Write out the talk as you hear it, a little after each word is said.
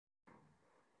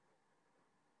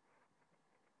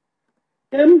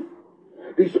him,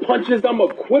 these punches I'm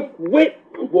equipped with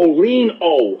will lean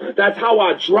That's how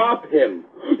I drop him.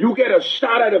 You get a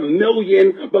shot at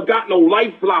 1,000,000, but got no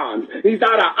lifelines. He's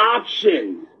out of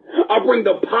options. I bring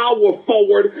the power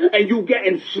forward, and you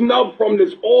getting snubbed from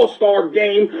this all-star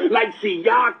game like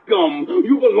Siakam.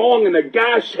 You belong in the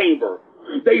gas chamber.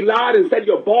 They lied and said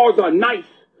your bars are nice.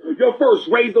 Your first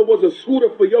razor was a scooter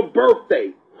for your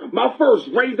birthday. My first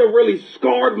razor really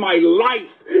scarred my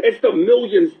life. It's the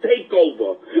millions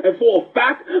takeover. And for a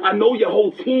fact, I know your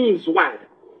whole team's whack.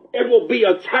 It will be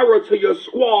a terror to your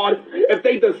squad if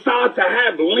they decide to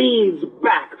have leans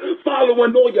back.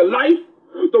 Following all your life,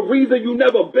 the reason you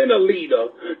never been a leader.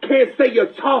 Can't say you're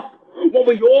tough when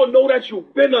we all know that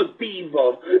you've been a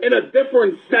diva. In a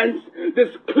different sense,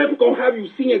 this clip gonna have you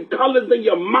seeing colors in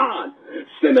your mind.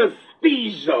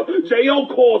 Synesthesia. J.O.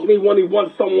 calls me when he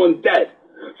wants someone dead.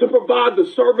 To provide the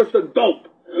service of dope.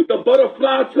 The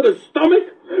butterfly to the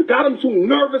stomach got him too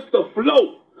nervous to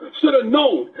float. Should have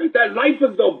known that life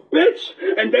is a bitch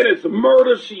and then it's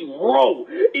murder she wrote.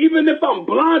 Even if I'm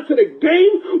blind to the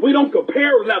game, we don't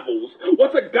compare levels.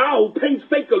 What's a guy who paints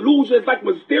fake illusions like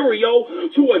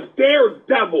Mysterio to a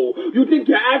daredevil? You think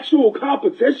your actual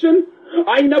competition?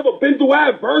 I ain't never been through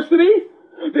adversity.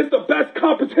 This the best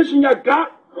competition you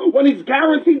got when he's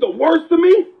guaranteed the worst of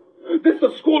me? This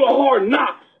the school of hard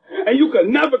knocks. And you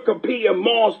can never compete in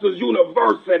Monsters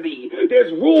University.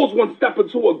 There's rules when stepping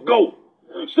to a goat.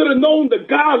 Should have known the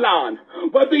guideline.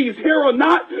 Whether he's here or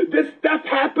not, this death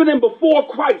happening before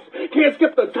Christ. Can't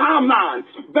skip the timeline.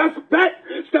 Best bet,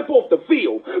 step off the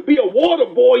field. Be a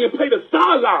water boy and play the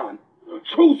sideline.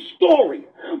 True story.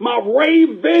 My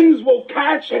Ravens will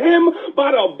catch him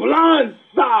by the blind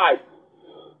side.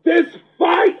 This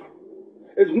fight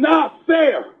is not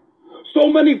fair.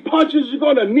 So many punches, you're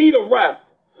going to need a ref.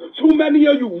 Too many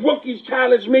of you rookies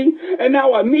challenged me, and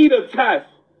now I need a test.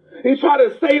 He tried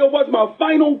to say it was my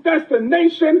final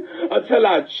destination until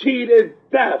I cheated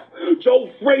death.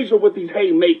 Joe Frazier with these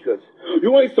haymakers.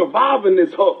 You ain't surviving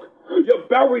this hook. You're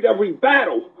buried every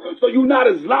battle, so you're not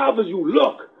as live as you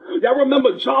look. Y'all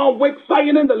remember John Wick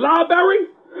fighting in the library?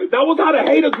 That was how the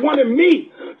haters wanted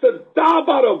me to die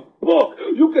by the book.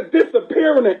 You could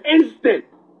disappear in an instant.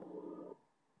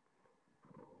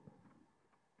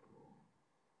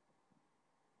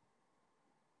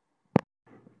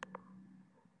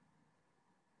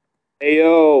 Hey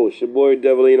yo, it's your boy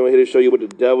Devaleno here to show you what the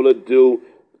devil will do.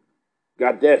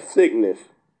 Got that sickness.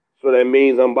 So that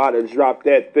means I'm about to drop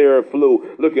that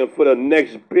Theraflu, looking for the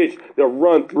next bitch to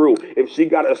run through. If she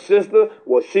got a sister,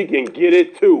 well, she can get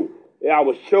it too. Yeah, I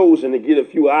was chosen to get a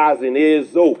few eyes and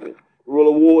ears open.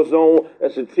 Gorilla War Zone,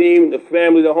 that's the team, the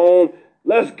family, the home.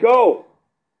 Let's go.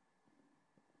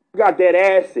 Got that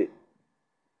acid.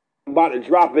 I'm about to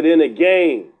drop it in the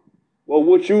game. Well,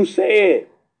 what you saying?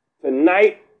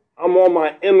 Tonight, I'm on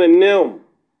my Eminem.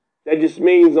 That just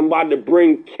means I'm about to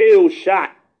bring Kill Shot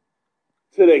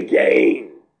to the game.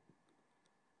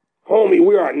 Homie,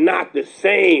 we are not the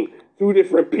same. Two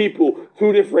different people,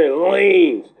 two different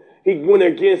lanes. He went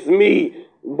against me,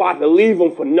 about to leave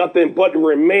him for nothing but the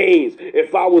remains.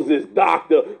 If I was his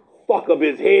doctor, fuck up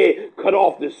his head, cut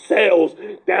off the cells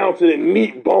down to the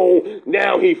meat bone.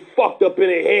 Now he fucked up in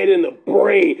the head and the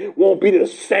brain. Won't be the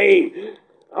same.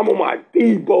 I'm on my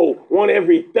Debo, want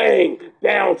everything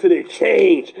down to the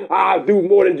change. I'll do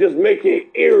more than just making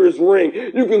ears ring.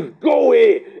 You can go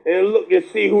ahead and look and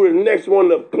see who the next one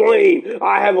to blame.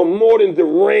 I have a more than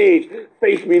deranged.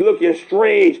 Face me looking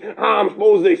strange. How I'm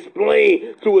supposed to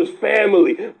explain to his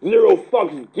family? Zero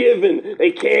fucks given.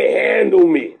 They can't handle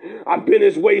me. I've been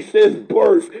this way since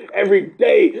birth. Every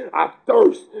day I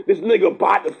thirst. This nigga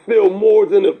about to feel more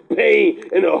than the pain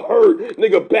and the hurt.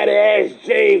 Nigga better ask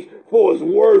James for his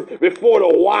worth before the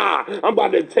why. I'm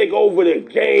about to take over the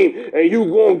game, and you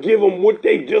gonna give them what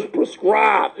they just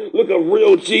prescribed. Look a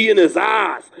real G in his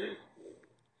eyes.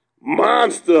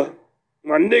 Monster.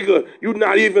 My nigga, you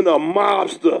not even a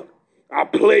mobster. I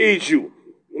played you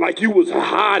like you was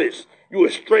hottest. You a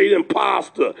straight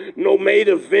imposter. No main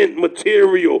event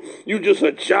material. You just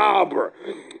a jobber.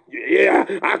 Yeah,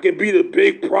 I could be the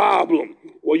big problem.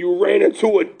 Well, you ran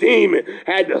into a demon,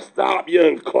 had to stop you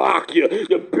and clock you.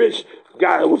 The bitch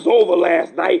it was over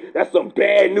last night. That's some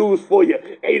bad news for you.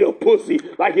 Ate a pussy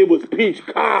like it was peach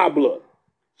cobbler.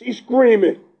 She's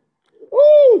screaming,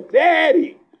 "Ooh,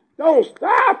 daddy, don't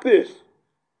stop this."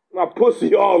 My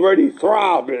pussy already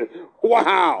throbbing.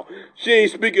 Wow, she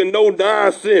ain't speaking no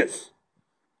nonsense.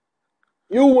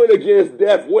 You went against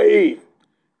Death Wave.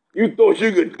 You thought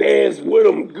you could dance with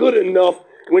him good enough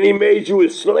when he made you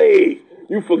his slave.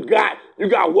 You forgot you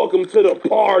got welcome to the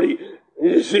party.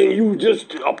 You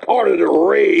just a part of the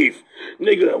rave.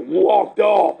 Nigga walked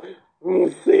off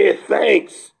and said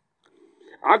thanks.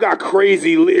 I got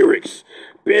crazy lyrics.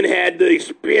 Ben had the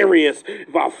experience.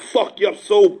 If I fuck you up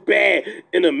so bad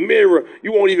in the mirror,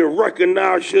 you won't even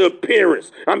recognize your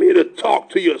appearance. I'm here to talk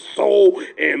to your soul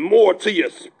and more to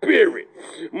your spirit.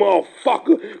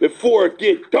 Motherfucker, before it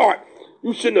get dark,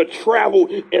 you shouldn't have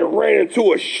traveled and ran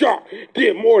into a shark.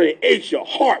 Did more than ate your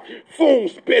heart. Phone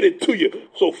sped it to you,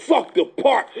 so fuck the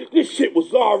part. This shit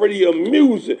was already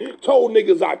amusing. Told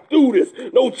niggas I do this.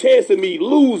 No chance of me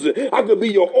losing. I could be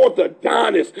your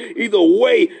orthodontist. Either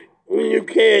way, when you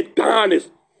can't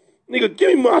honest. Nigga,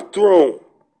 give me my throne.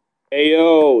 Hey,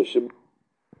 yo,